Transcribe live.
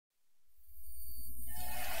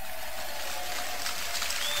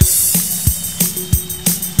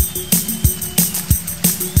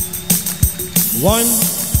1,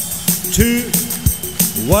 2,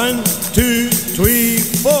 1, 2, 3,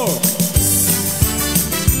 4.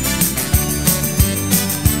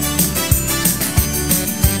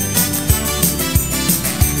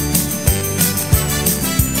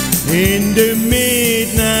 In the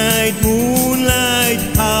midnight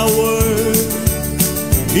moonlight hour,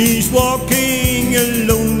 he's walking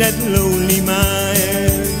alone that lonely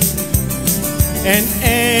mile. And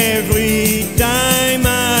every time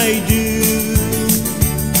I do,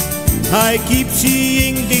 I keep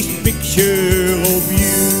seeing this picture of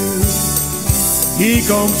you. Here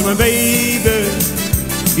comes my baby,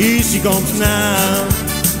 here she comes now.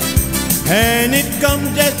 And it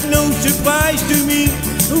comes as no surprise to me,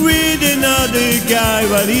 with another guy.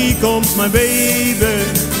 Well, here comes my baby,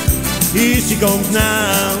 here she comes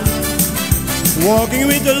now. Walking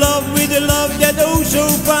with the love that oh so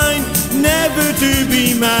fine, never to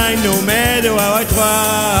be mine, no matter how I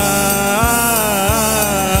try.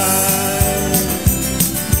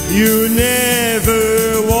 You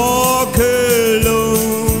never walk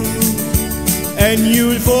alone, and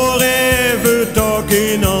you're forever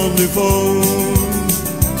talking on the phone.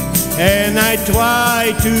 And I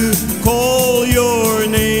try to call your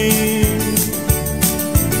name,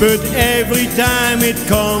 but every time it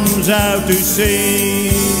comes out to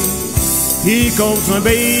sing. Here comes my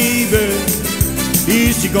baby,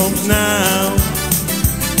 here she comes now.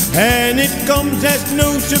 And it comes as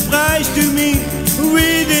no surprise to me,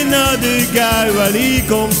 with another guy. Well, here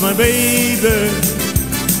comes my baby,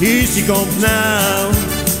 here she comes now.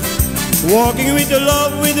 Walking with the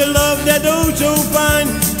love that oh so fine,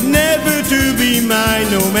 never to be mine,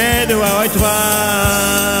 no matter how I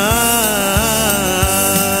try.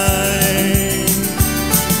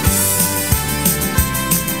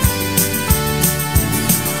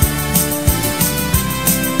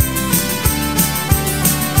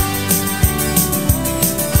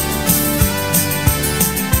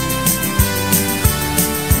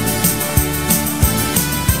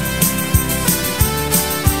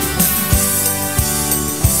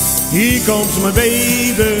 Here comes my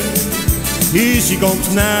baby, here she comes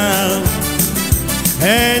now.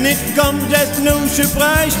 And it comes as no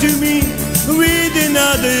surprise to me, with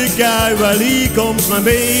another guy. Well, here comes my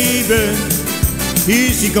baby,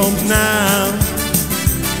 here she comes now.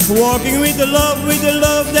 Walking with the love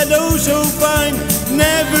that oh so fine,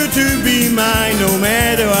 never to be mine, no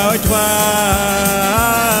matter how I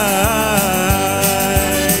try.